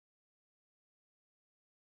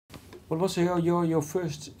What was your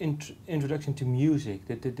first introduction to music?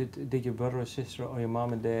 Did your brother or sister or your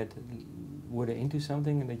mom and dad, were they into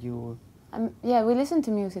something and that you? Yeah, we listened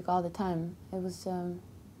to music all the time. It was,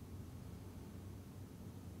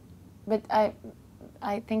 but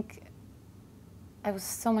I think I was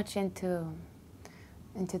so much into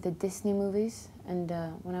the Disney movies, and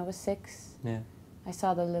when I was 6, Yeah. I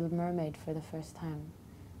saw the Little Mermaid for the first time,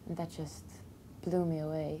 and that just blew me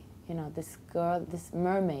away. You know, this girl, this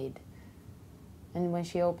mermaid, and when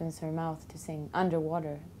she opens her mouth to sing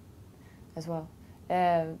underwater as well,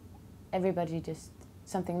 everybody just,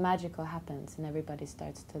 something magical happens and everybody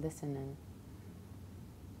starts to listen, and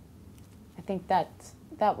I think that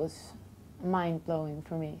was mind-blowing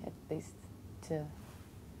for me, at least, to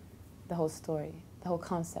the whole story, the whole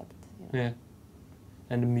concept. You know. Yeah.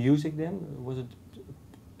 And the music then? Was it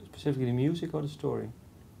specifically the music or the story?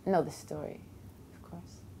 No, the story, of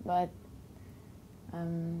course. But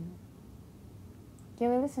yeah,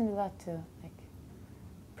 we listened a lot to like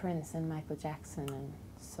Prince and Michael Jackson and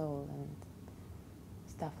soul and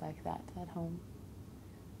stuff like that at home.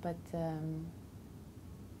 But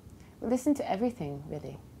we listened to everything,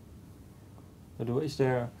 really. But is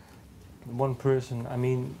there one person? I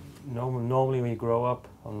mean, normally when you grow up,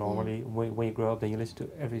 or normally when you grow up, then you listen to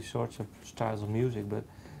every sorts of styles of music. But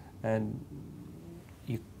and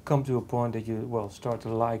you come to a point that you start to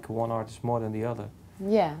like one artist more than the other.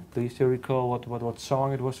 Yeah. Do you still recall what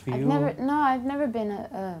song it was for you? I've never been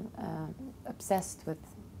obsessed with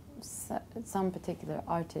some particular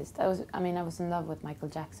artist. I was in love with Michael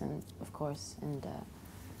Jackson, of course, and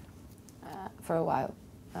for a while.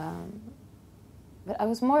 But I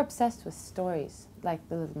was more obsessed with stories, like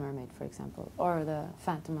The Little Mermaid, for example, or The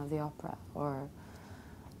Phantom of the Opera, or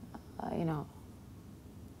you know,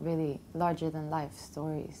 really larger-than-life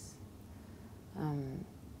stories.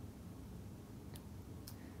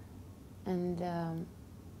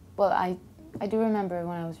 Well, I do remember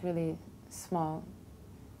when I was really small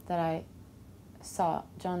that I saw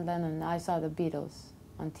John Lennon, I saw the Beatles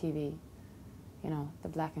on TV, you know, the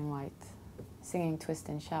black and white, singing Twist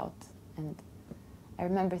and Shout. And I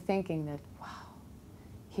remember thinking that, wow,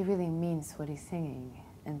 he really means what he's singing.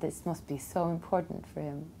 And this must be so important for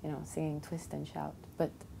him, you know, singing Twist and Shout.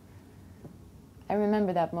 But I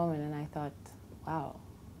remember that moment and I thought, wow,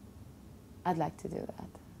 I'd like to do that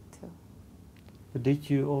too. But did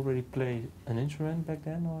you already play an instrument back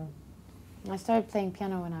then, or? I started playing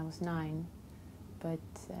piano when I was 9, but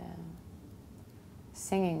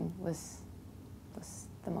singing was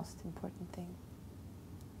the most important thing.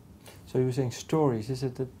 So you were saying stories. Is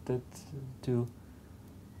it that to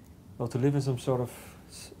live in some sort of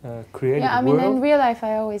creative world? Yeah, I mean, in real life,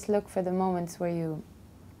 I always look for the moments where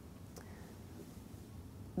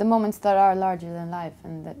the moments that are larger than life,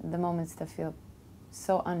 and the moments that feel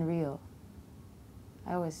so unreal.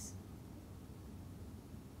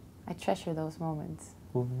 I treasure those moments.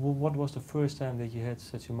 What was the first time that you had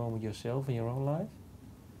such a moment yourself in your own life?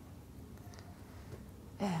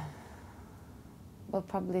 Well,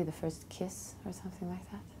 probably the first kiss or something like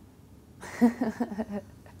that.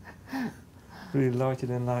 Really larger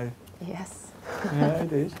than life. Yes. Yeah,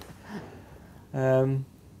 it is.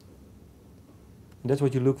 That's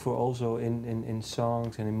what you look for also in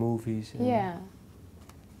songs and in movies. And yeah.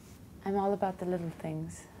 I'm all about the little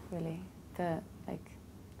things, really.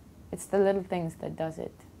 It's the little things that does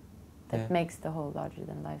it, that makes the whole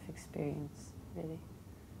larger-than-life experience, really.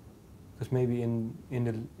 Because maybe in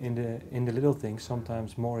the little things,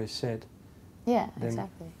 sometimes more is said. Yeah,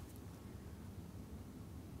 exactly.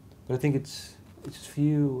 But I think it's for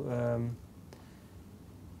you.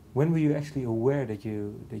 When were you actually aware that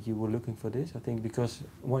you were looking for this? I think because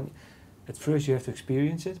at first you have to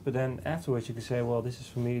experience it, but then afterwards you can say, well, this is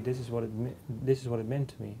for me. This is what it meant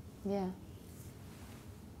to me. Yeah.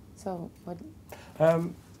 So what?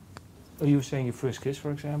 You were saying your first kiss,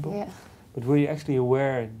 for example. Yeah. But were you actually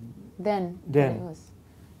aware? Then. It was.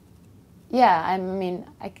 Yeah, I mean,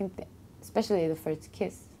 I can, especially the first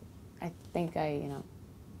kiss. I think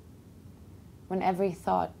when every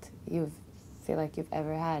thought you feel like you've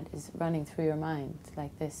ever had is running through your mind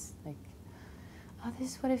like this, like, oh,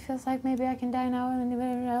 this is what it feels like. Maybe I can die now,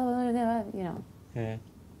 you know. Yeah.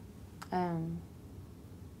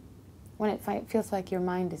 When it feels like your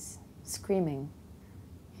mind is screaming,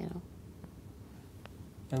 you know.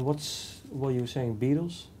 And what you were saying?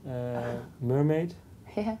 Beatles, Mermaid,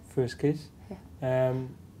 yeah. First Kiss. Yeah.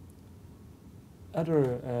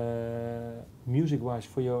 Other music-wise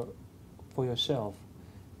for yourself,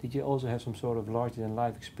 did you also have some sort of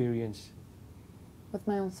larger-than-life experience? With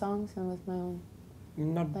my own songs and with my own.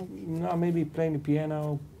 No, maybe playing the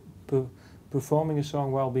piano, performing a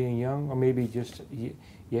song while being young, or maybe just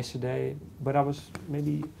yesterday. But I was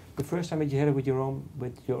maybe the first time that you had it with your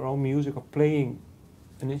own music or playing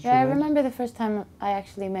an instrument. Yeah, I remember the first time I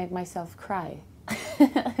actually made myself cry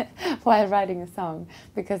while writing a song,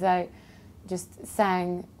 because I just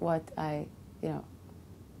sang what I,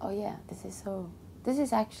 oh yeah, this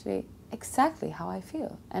is actually exactly how I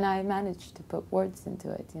feel, and I managed to put words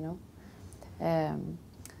into it,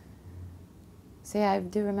 so yeah, I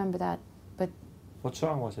do remember that. But what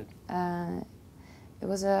song was it? it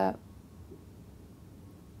was a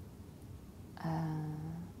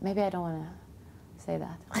maybe I don't want to say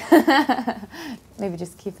that. Maybe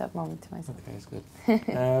just keep that moment to myself. Okay, that's good.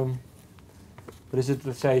 But is it,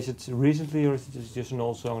 let's say, is it recently, or is it just an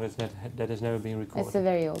old song that has never been recorded? It's a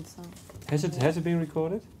very old song. Has it been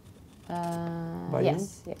recorded?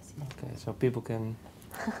 Yes, yes. Okay, so people can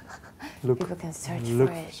look. People can search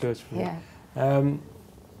for it. Search for yeah. it.